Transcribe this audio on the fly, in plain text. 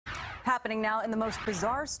Happening now in the most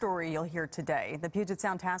bizarre story you'll hear today. The Puget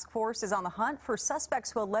Sound Task Force is on the hunt for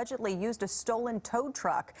suspects who allegedly used a stolen tow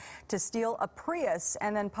truck to steal a Prius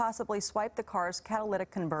and then possibly swipe the car's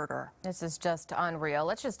catalytic converter. This is just unreal.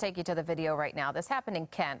 Let's just take you to the video right now. This happened in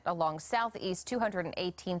Kent along Southeast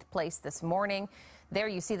 218th Place this morning. There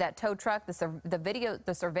you see that tow truck.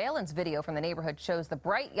 The surveillance video from the neighborhood shows the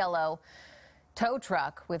bright yellow tow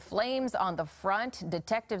truck with flames on the front.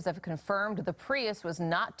 Detectives have confirmed the Prius was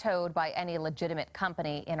not towed by any legitimate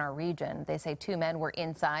company in our region. They say two men were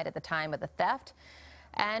inside at the time of the theft.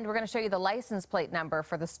 And we're going to show you the license plate number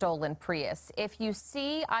for the stolen Prius. If you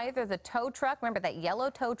see either the tow truck, remember that yellow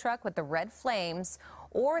tow truck with the red flames,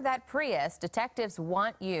 or that Prius, detectives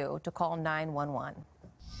want you to call 911.